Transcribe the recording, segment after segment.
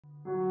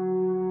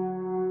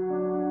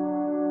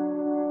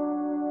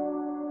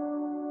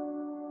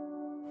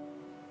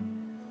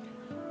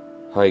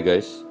Hi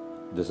guys,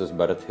 this is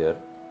Bharat here.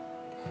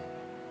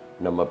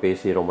 நம்ம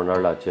பேசி ரொம்ப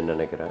நாள் ஆச்சுன்னு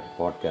நினைக்கிறேன்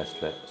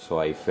பாட்காஸ்ட்டில். So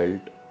I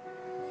felt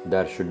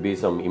there should be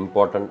some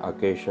important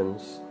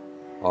occasions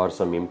R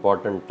some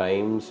important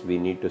times we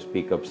need to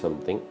speak up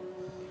something.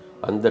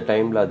 அந்த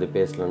டைமில் அது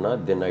பேசலைன்னா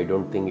தென் I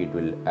don't think it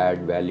will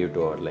add value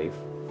to our life.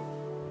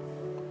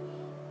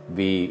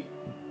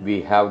 We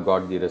have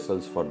got the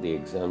results for the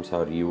exams,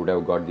 or you would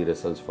have got the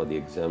results for the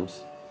exams,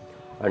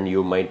 and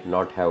you might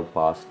not have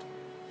passed.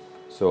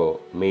 So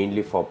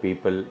mainly for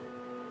people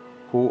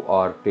who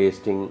are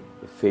tasting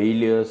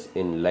failures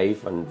in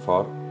life and for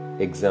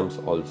exams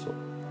also.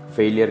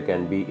 Failure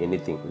can be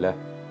anything.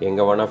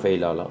 எங்க வேணா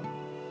fail ஆகலாம்,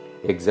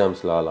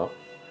 எக்ஸாம்ஸில் ஆகலாம்,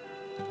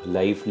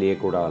 லைஃப்லேயே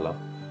கூட ஆகலாம்.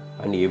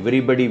 And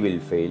everybody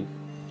will fail,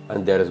 and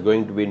there is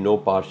going to be no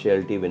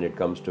partiality when it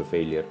comes to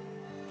failure.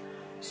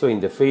 So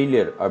இந்த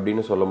failure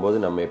அப்படின்னு சொல்லும்போது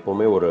நம்ம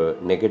எப்போவுமே ஒரு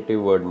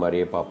நெகட்டிவ் வேர்ட்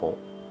மாதிரியே பார்ப்போம்.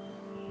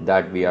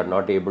 That we are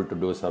not able to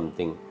do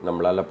something,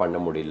 நம்மளால் பண்ண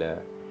முடியல,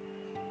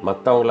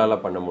 மற்றவங்களால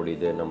பண்ண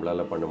முடியுது,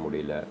 நம்மளால் பண்ண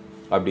முடியல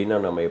அப்படின்னா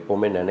நம்ம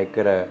எப்போவுமே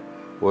நினைக்கிற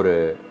ஒரு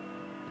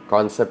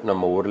கான்செப்ட்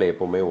நம்ம ஊரில்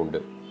எப்போவுமே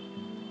உண்டு.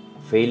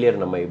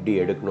 ஃபெயிலியர் நம்ம எப்படி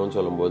எடுக்கணும்னு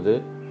சொல்லும்போது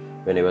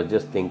when I was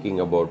just thinking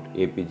about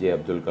APJ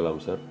Abdul Kalam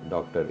sir,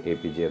 Dr.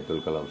 APJ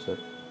Abdul Kalam sir,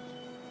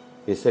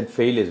 he said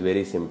fail is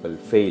very simple.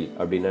 Fail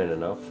அப்படின்னா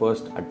என்னென்னா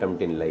first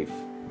attempt in life.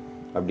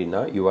 அப்படின்னா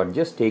you are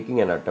just taking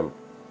an attempt.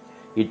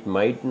 It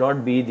might not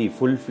be the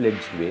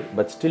full-fledged way,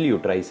 but still you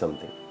try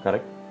something.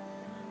 Correct?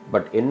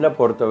 But என்னை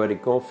பொறுத்த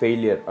வரைக்கும்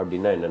failure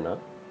அப்படின்னா என்னென்னா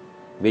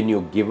when you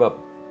give up,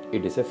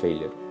 it is a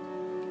failure.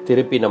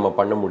 திருப்பி நம்ம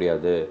பண்ண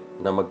முடியாது,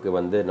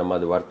 நமக்கு நம்ம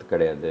அது ஒர்த்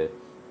கிடையாது,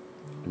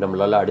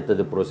 நம்மளால்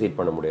அடுத்தது ப்ரொசீட்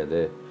பண்ண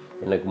முடியாது,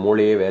 எனக்கு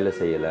மூளையே வேலை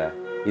செய்யலை,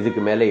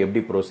 இதுக்கு மேலே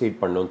எப்படி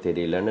ப்ரொசீட் பண்ணணும்னு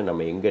தெரியலன்னு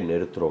நம்ம எங்கே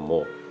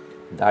நிறுத்துகிறோமோ,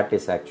 that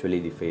is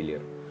actually the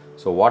failure.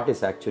 So what is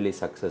actually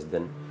success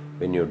then?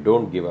 When you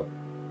don't give up.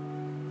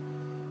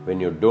 When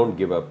you don't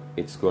give up,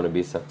 it's going to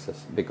be success,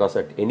 because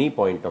at any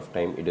point of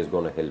time it is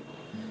going to help.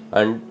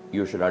 And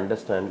you should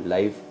understand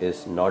life is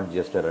not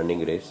just a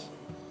running race,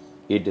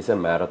 it is a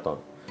marathon.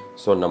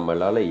 So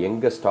நம்மளால்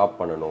எங்கே stop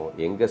பண்ணணும்,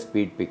 எங்கே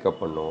speed pickup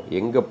பண்ணணும்,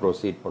 எங்கே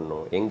proceed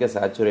பண்ணணும், எங்கே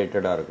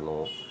சேச்சுரேட்டடாக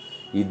இருக்கணும்,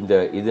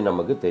 இது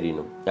நமக்கு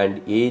தெரியணும். And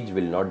age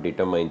will not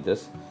determine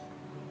this,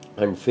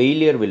 and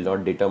failure will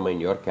not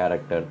determine your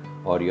character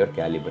R your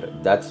calibre.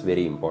 That's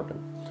very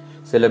important.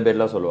 சில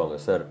பேர்லாம் சொல்லுவாங்க,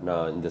 சார்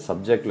நான் இந்த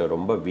சப்ஜெக்டில்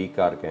ரொம்ப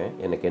வீக்காக இருக்கேன்,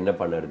 எனக்கு என்ன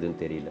பண்ணுறதுன்னு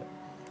தெரியல.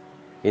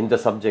 இந்த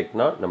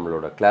சப்ஜெக்ட்னா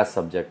நம்மளோட கிளாஸ்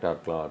சப்ஜெக்டாக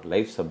இருக்கலாம்,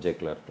 லைஃப்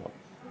சப்ஜெக்டில் இருக்கலாம்.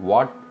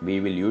 What we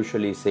will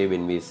usually say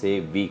when we say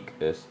week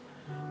is,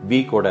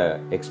 வீக்கோட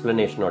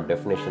explanation R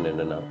definition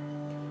என்னென்னா,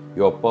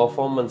 your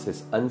performance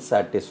is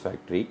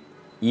unsatisfactory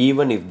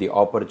even if the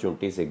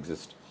opportunities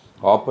exist.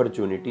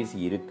 Opportunities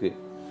இருக்குது,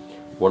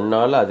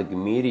 உன்னால் அதுக்கு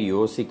மீறி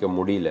யோசிக்க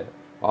முடியல,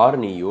 ஆர்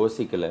நீ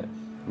யோசிக்கலை,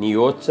 நீ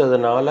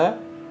யோசிச்சதுனால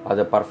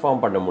அதை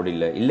பர்ஃபார்ம் பண்ண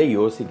முடியல, இல்லை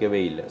யோசிக்கவே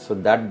இல்லை. So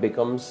that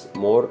becomes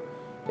more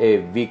A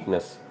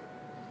weakness.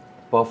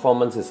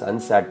 Performance is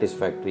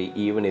unsatisfactory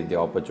even if the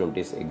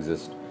opportunities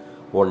exist.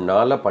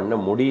 உன்னால் பண்ண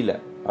முடியல,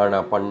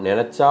 ஆனால்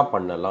நினச்சா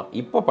பண்ணலாம்,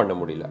 இப்போ பண்ண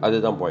முடியல,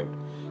 அதுதான் point.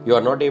 You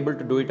are not able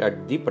to do it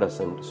at the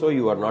present, so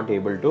you are not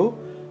able to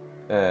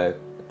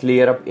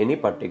clear up any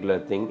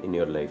particular thing in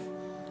your life.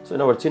 So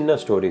நான் ஒரு சின்ன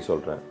ஸ்டோரி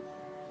சொல்கிறேன்.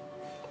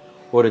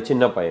 ஒரு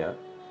சின்ன பையன்,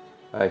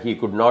 he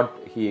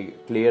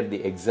cleared the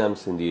exams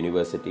in the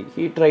university.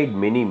 He tried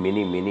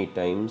many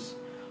times.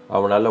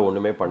 அவனால்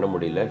ஒன்றுமே பண்ண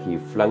முடியல. He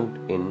flunked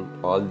in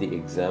all the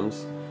exams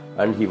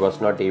and he was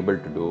not able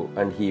to do,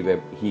 and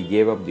he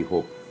gave up the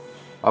hope.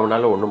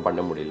 அவனால் ஒன்றும்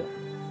பண்ண முடியல.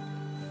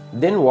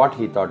 Then what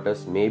he thought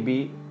is, maybe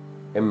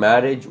a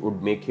marriage would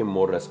make him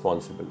more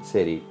responsible.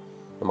 சரி,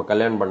 நம்ம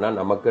கல்யாணம் பண்ணால்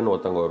நமக்குன்னு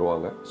ஒருத்தவங்க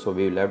வருவாங்க, so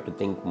we will have to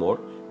think more,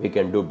 we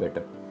can do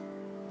better.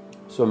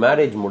 So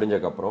marriage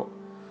முடிஞ்சக்கப்புறம்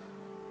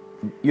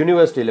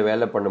யூனிவர்சிட்டியில்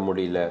வேலை பண்ண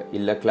முடியல,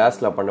 இல்லை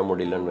கிளாஸில் பண்ண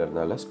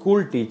முடியலங்கிறதுனால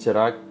ஸ்கூல்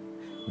டீச்சராக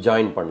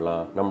ஜாயின்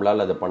பண்ணலாம்,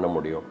 நம்மளால் அதை பண்ண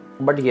முடியும்.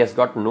 But he has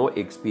got no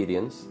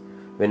experience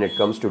when it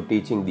comes to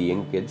teaching the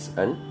young kids.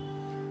 And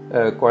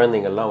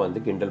குழந்தைங்கள்லாம்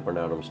கிண்டல் பண்ண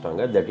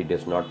ஆரம்பிச்சிட்டாங்க that it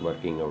is not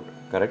working out.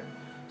 Correct?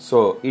 So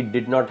it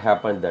did not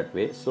happen that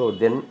way. So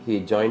then he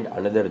joint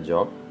another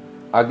job.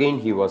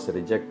 Again he was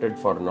rejected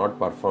for not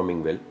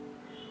performing well.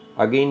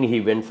 Again he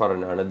went for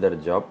another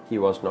job. He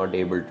was not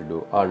able to do.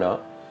 ஆனால்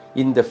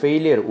இந்த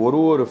failure,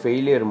 ஒரு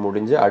failure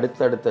முடிஞ்சு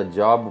அடுத்தடுத்த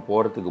job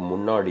போகிறதுக்கு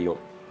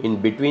முன்னாடியும், in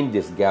between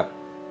this gap,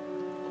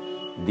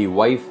 the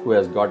wife who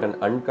has got an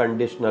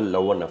unconditional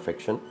love and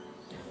affection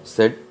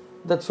set,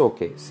 that's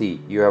okay, C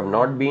you have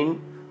not been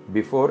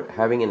before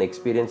having an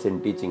experience in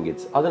teaching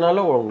it's,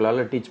 அதனால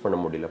உங்களால் teach பண்ண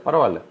முடியல,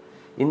 பரவாயில்ல.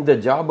 இந்த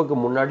ஜாபுக்கு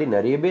முன்னாடி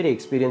நிறைய பேர்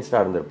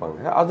எக்ஸ்பீரியன்ஸ்டாக இருந்திருப்பாங்க,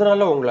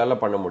 அதனால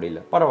உங்களால் பண்ண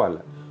முடியல,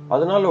 பரவாயில்ல.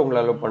 அதனால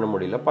உங்களால் பண்ண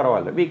முடியல,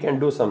 பரவாயில்ல. we can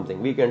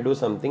do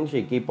something.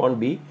 She keep on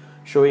be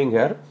showing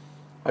her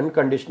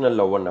unconditional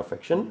love and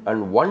affection. And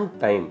one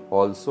time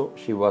also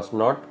she was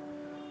not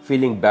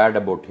feeling bad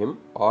about him,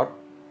 or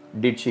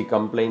did she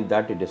complain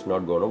that it is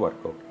not going to work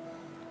out.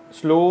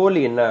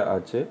 Slowly என்ன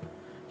ஆச்சு,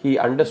 he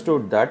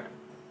understood that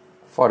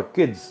for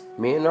kids,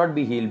 may not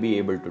be he'll be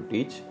able to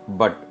teach,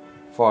 but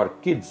for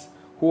kids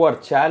who are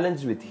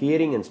challenged with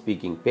hearing and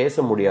speaking,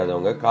 பேச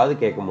முடியாதவங்க, காது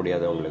கேட்க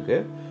முடியாதவங்களுக்கு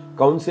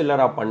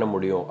கவுன்சிலராக பண்ண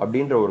முடியும்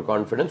அப்படின்ற ஒரு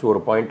கான்ஃபிடன்ஸ்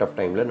ஒரு பாயிண்ட் ஆஃப்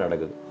டைமில்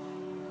நடக்குது.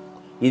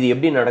 இது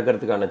எப்படி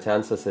நடக்கிறதுக்கான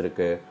சான்சஸ்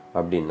இருக்குது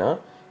அப்படின்னா,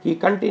 he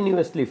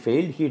continuously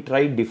failed, he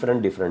tried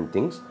different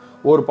things.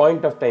 ஒரு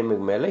பாயிண்ட் ஆஃப்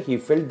டைமுக்கு மேலே he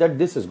felt that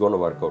this is going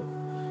to work out.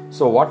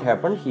 So what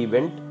happened, he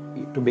went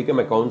to become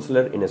a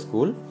counselor in a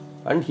school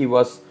and he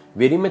was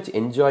very much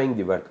enjoying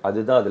the work.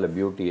 அதுதான் அதில்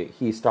beauty.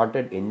 He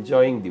started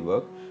enjoying the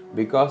work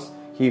because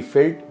he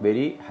felt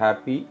very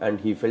happy and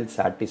he felt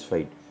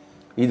satisfied.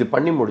 இது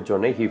பண்ணி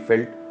முடிச்சோடனே he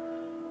felt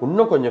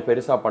இன்னும் கொஞ்சம்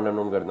பெருசாக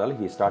பண்ணணுங்கிறதுனால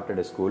he started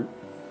a school.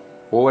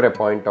 Over a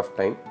point of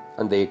time,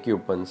 அந்த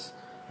equipments,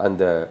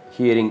 அந்த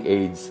hearing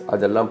aids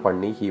அதெல்லாம்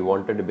பண்ணி he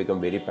wanted to become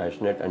very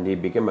passionate and he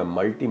became a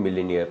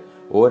multi-millionaire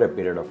over a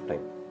period of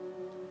time.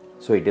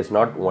 So it is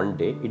not one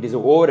day, it is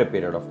over a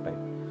period of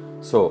time.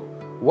 So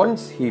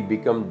once he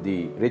became the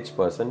rich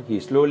person, he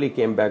slowly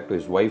came back to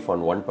his wife on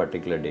one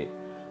particular day.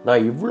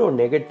 நான் இவ்வளோ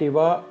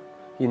நெகட்டிவாக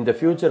இந்த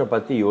ஃபியூச்சரை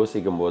பற்றி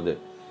யோசிக்கும் போது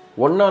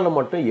ஒன்னால்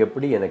மட்டும்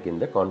எப்படி எனக்கு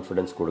இந்த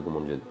கான்ஃபிடன்ஸ் கொடுக்க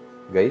முடிஞ்சது?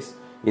 Guys,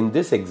 in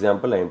this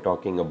example I am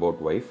talking about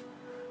wife.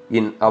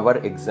 In our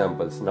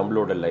examples,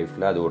 நம்மளோட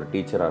லைஃப்பில் அது ஒரு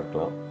டீச்சராக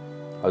இருக்கலாம்,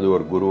 அது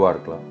ஒரு குருவாக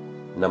இருக்கலாம்,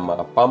 நம்ம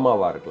அப்பா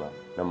அம்மாவாக இருக்கலாம்,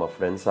 நம்ம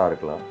ஃப்ரெண்ட்ஸாக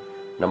இருக்கலாம்,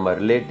 நம்ம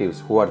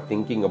relatives who are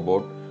thinking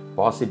about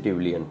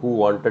positively and who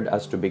wanted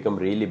us to become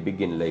really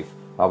big in life,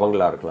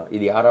 அவங்களா இருக்கலாம்,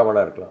 இது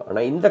யாராவனா இருக்கலாம்.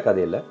 ஆனால் இந்த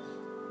கதையில்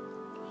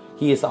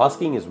he is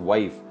asking his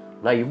wife,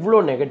 நான்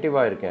இவ்வளோ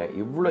நெகட்டிவாக இருக்கேன்,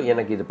 இவ்வளோ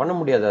எனக்கு இது பண்ண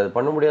முடியாது, அது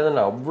பண்ண முடியாது,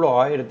 நான் அவ்வளோ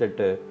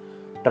 1008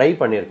 ட்ரை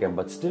பண்ணியிருக்கேன்,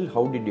 but still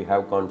how did you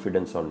have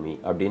confidence on me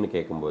அப்படின்னு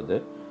கேட்கும்போது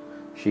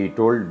she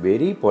told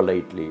very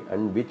politely,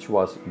 and which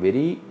was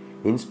very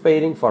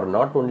inspiring for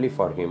not only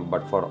for him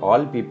but for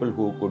all people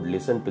who could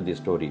listen to the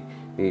story.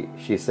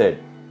 She said,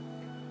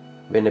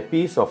 when a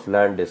piece of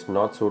land is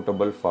not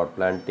suitable for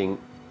planting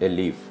a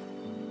leaf,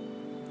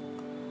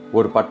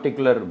 ஒரு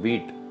particular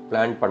வீட்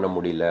plant பண்ண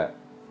முடியல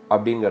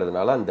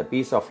அப்படிங்கிறதுனால அந்த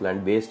piece of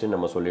land waste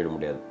நம்ம சொல்லிட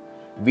முடியாது.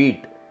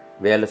 வீட்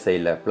வேலை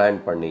செய்யல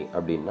பிளான் பண்ணி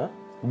அப்படின்னா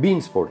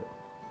பீன்ஸ் போடு.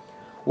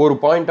 ஒரு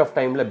பாயிண்ட் ஆஃப்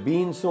டைமில்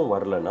பீன்ஸும்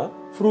வரலன்னா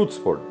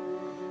ஃப்ரூட்ஸ் போடு.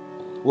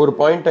 ஒரு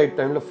பாயிண்ட் ஆஃப்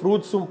டைமில்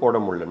ஃப்ரூட்ஸும் போட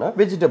முடியலன்னா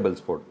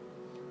வெஜிடபிள்ஸ் போடு.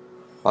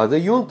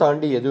 அதையும்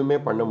தாண்டி எதுவுமே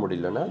பண்ண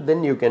முடியலன்னா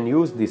then you can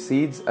use the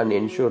seeds and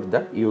ensure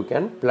that you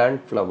can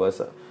plant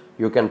flowers.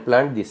 You can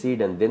plant the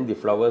seat and then the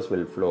flowers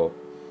will flow.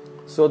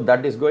 So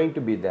that is going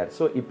to be there.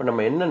 So இப்போ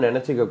நம்ம என்ன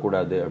நினச்சிக்க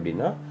கூடாது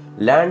அப்படின்னா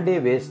லேண்டே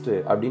waste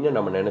அப்படின்னு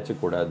நம்ம நினச்சிக்க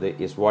கூடாது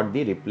is what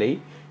the reply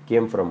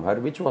came from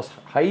her, which was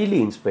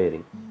highly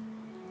inspiring.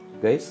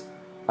 Guys,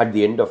 at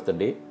the end of the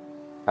day,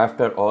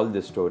 after all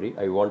this story,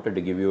 I wanted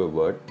to give you a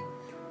word.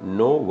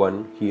 No one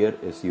here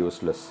is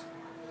useless.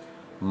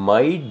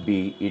 Might be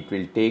it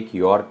will take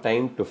your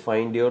time to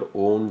find your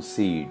own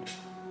seed.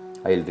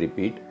 I'll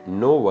repeat,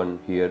 no one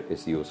here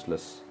is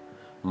useless.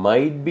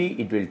 Might be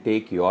it will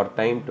take your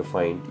time to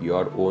find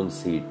your own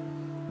seed.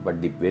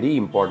 But the very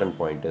important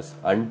point is,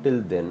 until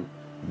then,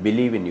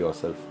 believe in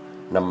yourself.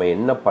 நம்ம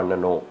என்ன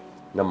பண்ணணும்,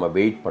 நம்ம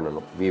wait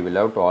பண்ணணும். We will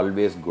have to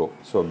always go.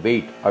 So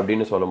wait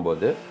அப்படின்னு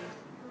சொல்லும்போது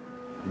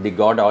the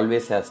God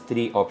always has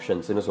 3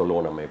 options ன்னு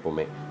சொல்லுவோம் நம்ம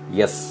எப்பவுமே.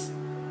 Yes,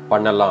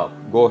 பண்ணலாம்,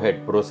 go ahead,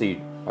 proceed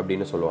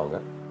அப்படின்னு சொல்லுவாங்க.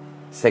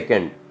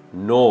 செகண்ட்,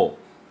 நோ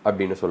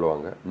அப்படின்னு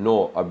சொல்லுவாங்க. நோ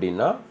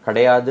அப்படின்னா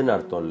கிடையாதுன்னு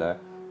அர்த்தம் இல்லை,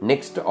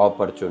 next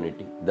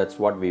opportunity. That's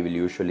what we will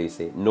usually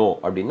say. No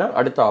அப்படின்னா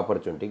அடுத்த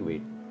ஆப்பர்ச்சுனிட்டிக்கு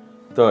wait.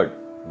 Third,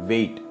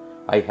 wait,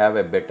 I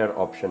have a better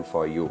option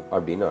for you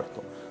அப்படின்னு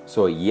அர்த்தம்.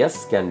 So S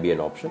can be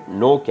an option,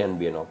 no can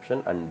be an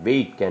option and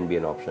wait can be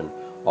an option.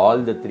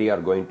 All the 3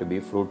 are going to be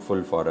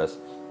fruitful for us.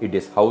 It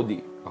is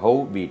how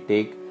we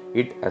take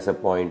it as a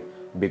point,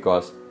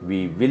 because we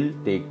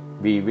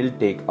will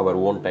take our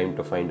own time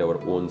to find our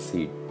own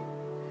seed.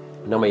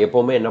 நம்ம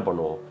எப்போவுமே என்ன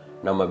பண்ணுவோம்,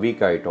 நம்ம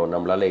week ஆகிட்டோம்,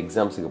 நம்மளால்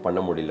எக்ஸாம்ஸுக்கு பண்ண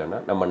முடியலன்னா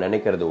நம்ம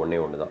நினைக்கிறது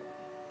ஒன்று தான்,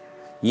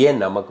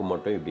 ஏன் நமக்கு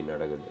மட்டும் இப்படி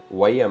நடக்குது,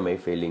 why am I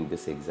failing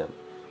this exam?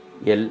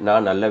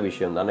 நான் நல்ல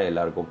விஷயம் தானே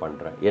எல்லாருக்கும்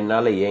பண்ணுறேன்,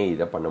 என்னால் ஏன்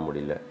இதை பண்ண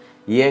முடியல,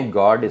 ஏன்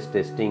God is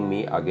testing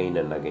me again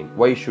and again,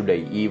 why should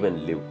I even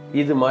live?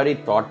 இது மாதிரி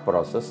தாட்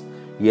ப்ராசஸ்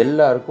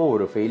எல்லாருக்கும்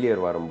ஒரு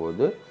ஃபெயிலியர்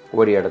வரும்போது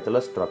ஒரு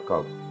இடத்துல ஸ்ட்ரக்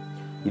ஆகும்.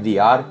 இது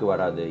யாருக்கு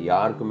வராது,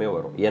 யாருக்குமே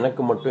வரும்.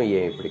 எனக்கு மட்டும்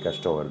ஏன் இப்படி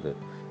கஷ்டம் வருது,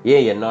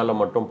 ஏன் என்னால்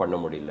மட்டும் பண்ண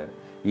முடியல,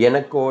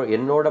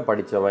 என்னோட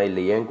படித்தவன்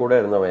இல்லை என் கூட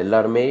இருந்தவன்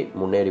எல்லாருமே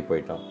முன்னேறி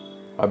போயிட்டான்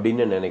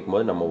அப்படின்னு நினைக்கும்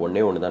போது நம்ம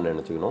ஒன்று தான்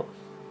நினச்சிக்கணும்.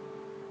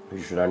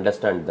 You should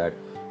understand that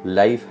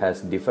life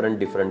has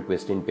different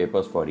question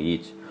papers for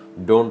each.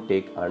 Don't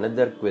take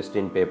another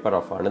question paper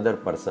of another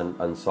person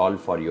and solve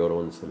for your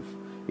own self.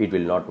 It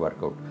will not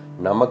work out.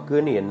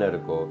 நமக்குன்னு என்ன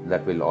இருக்கோ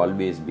that will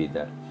always be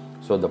there.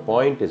 So the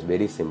point is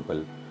very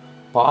simple.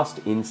 Past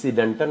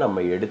இன்சிடெண்ட்டை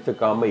நம்ம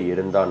எடுத்துக்காம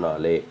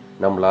இருந்தானாலே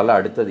நம்மளால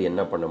அடுத்தது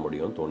என்ன பண்ண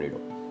முடியும்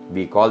தோணிடும்.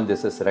 we call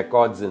this as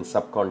records in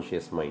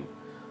subconscious mind.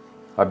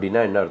 அப்படின்னா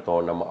என்ன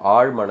அர்த்தம், நம்ம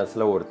ஆழ்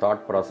மனசில் ஒரு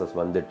தாட் ப்ராசஸ்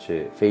வந்துடுச்சு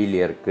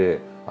ஃபெயிலியருக்கு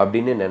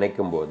அப்படின்னு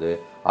நினைக்கும் போது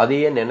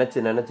அதையே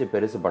நினச்சி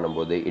பெருசு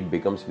பண்ணும்போது இட்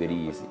பிகம்ஸ் வெரி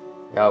ஈஸி.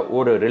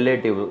 ஒரு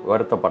ரிலேட்டிவ்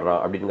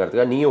வருத்தப்படுறான்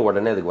அப்படிங்கிறதுக்காக நீயும்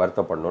உடனே அதுக்கு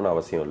வருத்தப்படணும்னு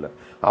அவசியம் இல்லை.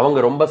 அவங்க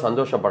ரொம்ப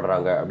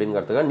சந்தோஷப்படுறாங்க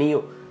அப்படிங்கிறதுக்காக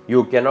நீயும் you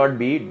cannot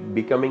be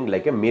becoming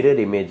like a mirror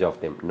image of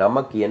them.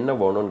 நமக்கு என்ன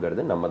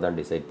வேணுங்கிறது நம்ம தான்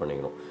டிசைட்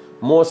பண்ணிக்கணும்.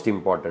 Most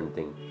important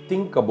thing,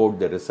 think about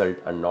the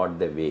result and not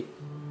the வே.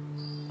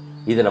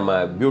 இது நம்ம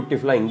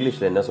பியூட்டிஃபுல்லாக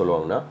இங்கிலீஷில் என்ன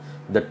சொல்லுவாங்கன்னா,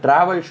 த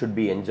travel should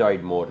be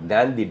enjoyed more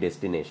than the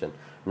destination.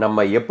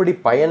 நம்ம எப்படி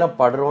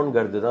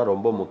பயணப்படுறோங்கிறது தான்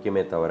ரொம்ப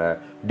முக்கியமே தவிர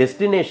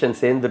டெஸ்டினேஷன்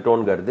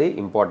சேர்ந்துட்டோங்கிறது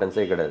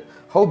இம்பார்ட்டன்ஸே கிடையாது.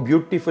 How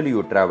beautiful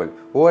you travel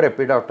over a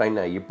period of time.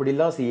 நான்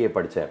இப்படிலாம் சிஏ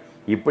படித்தேன்,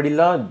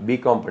 இப்படிலாம்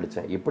பிகாம்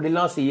படித்தேன்,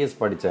 இப்படிலாம் சிஎஸ்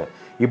படித்தேன்,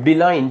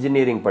 இப்படிலாம்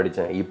இன்ஜினியரிங்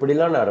படித்தேன்,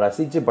 இப்படிலாம் நான்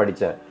ரசித்து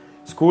படித்தேன்,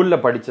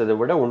 ஸ்கூலில் படித்ததை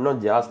விட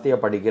இன்னும்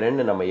ஜாஸ்தியாக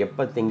படிக்கிறேன்னு நம்ம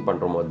எப்போ திங்க்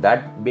பண்ணுறோமோ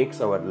that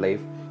makes our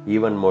life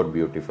even more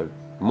beautiful.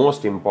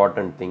 Most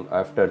important thing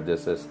after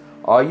this is,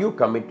 are you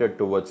committed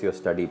towards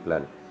your study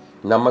plan?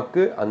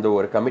 நமக்கு அந்த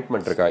ஒரு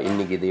கமிட்மெண்ட் இருக்கா,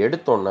 இன்னைக்கு இதை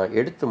எடுத்தோம்னா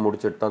எடுத்து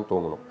முடிச்சுட்டு தான்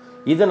தூங்கணும்,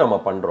 இதை நம்ம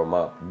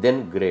பண்ணுறோமா? தென்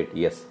great.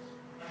 S.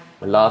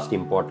 Last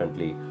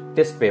importantly,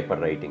 test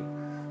paper writing.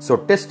 So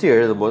test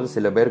எழுதும்போது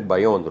சில பேருக்கு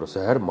பயம் வந்துடும்.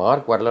 சார்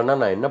மார்க் வரலன்னா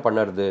நான் என்ன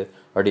பண்ணுறது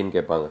அப்படின்னு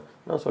கேட்பாங்க.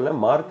 நான் சொல்ல,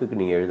 மார்க்குக்கு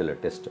நீங்கள் எழுதலை,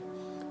 test.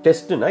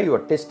 டெஸ்ட்னா you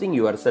are testing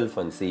your self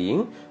and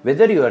seeing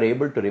whether you are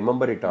able to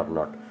remember it or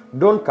not.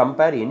 Don't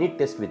compare any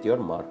test with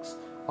your marks.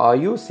 Are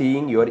you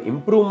seeing your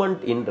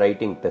improvement in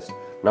writing test?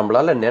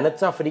 நம்மளால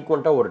நினைச்சா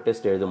ஃப்ரீக்வெண்ட்டாக ஒரு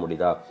test எழுத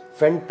முடியுதா?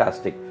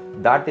 Fantastic.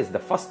 That is the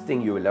first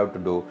thing you will have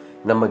to two.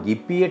 நமக்கு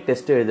இப்பயே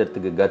test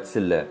எழுதுறதுக்கு cuts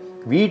இல்லை,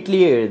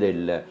 வீட்லேயே எழுத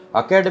இல்லை,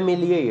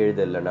 அகாடமிலேயே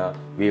எழுத இல்லைனா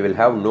we will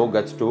have no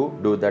guts to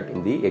do that in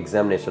the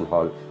examination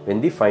hall when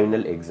the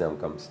final exam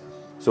comes.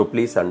 So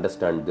please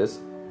understand this.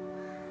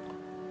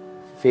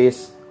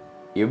 Face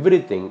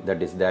everything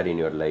that is there in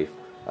your life,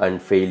 and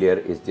failure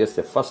is just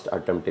a first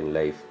attempt in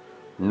life.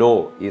 No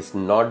is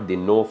not the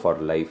no for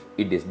life,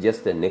 it is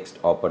just the next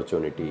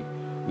opportunity.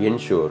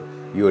 Ensure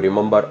you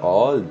remember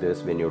all this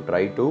when you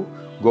try to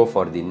go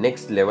for the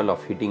next level of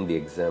hitting the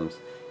exams.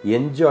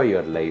 Enjoy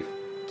your life,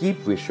 keep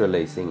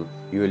visualizing,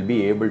 you will be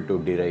able to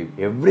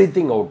derive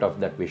everything out of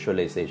that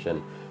visualization.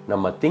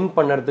 நம்ம think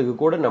பண்ணுறதுக்கு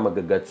கூட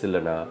நமக்கு cuts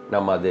இல்லைனா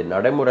நம்ம அது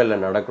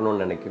நடைமுறையில்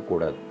நடக்கணும்னு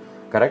நினைக்கக்கூடாது.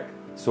 கரெக்ட்?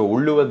 ஸோ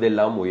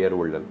உள்ளுவதெல்லாம் உயர்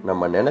உள்ளல்.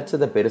 நம்ம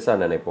நினச்சதை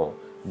பெருசாக நினைப்போம்.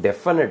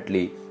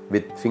 Definitely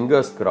with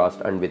fingers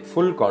crossed and with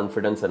full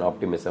confidence and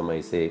optimism,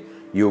 I say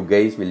you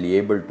guys will be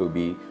able to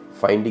be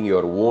finding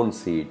your own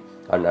seed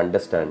and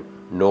understand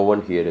no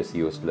one here is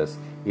useless.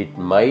 It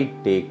might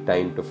take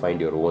time to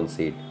find your own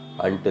seed.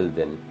 Until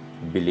then,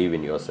 believe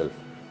in yourself.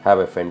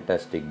 Have a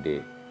fantastic day.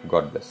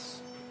 God bless.